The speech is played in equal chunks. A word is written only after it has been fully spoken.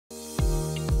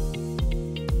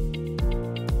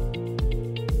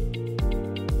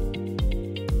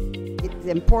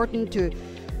important to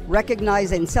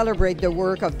recognize and celebrate the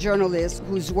work of journalists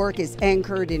whose work is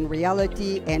anchored in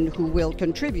reality and who will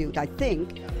contribute, I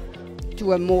think,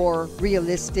 to a more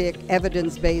realistic,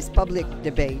 evidence-based public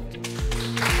debate.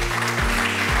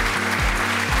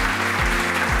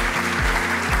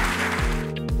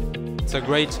 It's a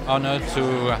great honor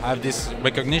to have this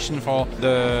recognition for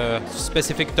the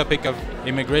specific topic of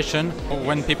immigration.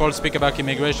 When people speak about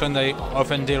immigration, they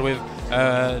often deal with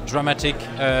dramatic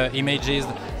images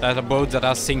that are boats that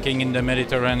are sinking in the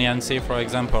Mediterranean Sea, for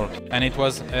example. And it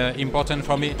was important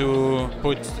for me to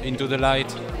put into the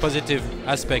light positive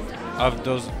aspect of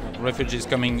those refugees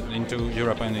coming into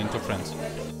Europe and into France.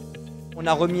 On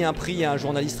a remis un prix à un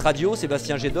journaliste radio,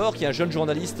 Sébastien Jédor, qui est un jeune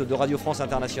journaliste de Radio France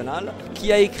Internationale,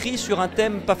 qui a écrit sur un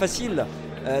thème pas facile,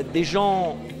 des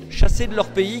gens chassés de leur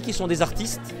pays qui sont des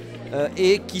artistes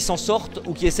et qui s'en sortent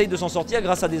ou qui essayent de s'en sortir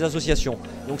grâce à des associations.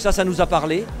 Donc ça nous a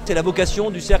parlé. C'est la vocation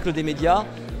du Cercle des médias,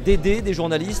 d'aider des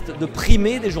journalistes, de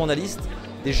primer des journalistes,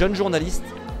 des jeunes journalistes,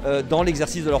 dans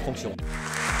l'exercice de leurs fonctions.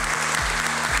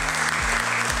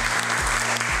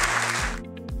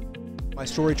 My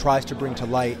story tries to bring to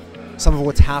light some of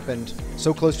what's happened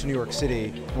so close to New York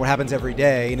City, and what happens every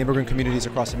day in immigrant communities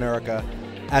across America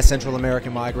as Central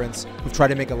American migrants who've tried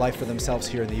to make a life for themselves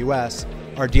here in the US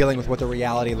are dealing with what the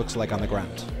reality looks like on the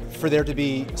ground. For there to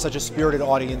be such a spirited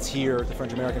audience here at the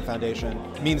French American Foundation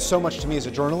means so much to me as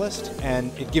a journalist,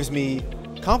 and it gives me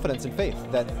confidence and faith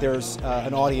that there's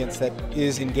an audience that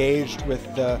is engaged with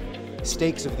the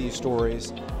stakes of these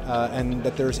stories and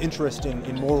that there's interest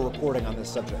in more reporting on this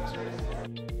subject.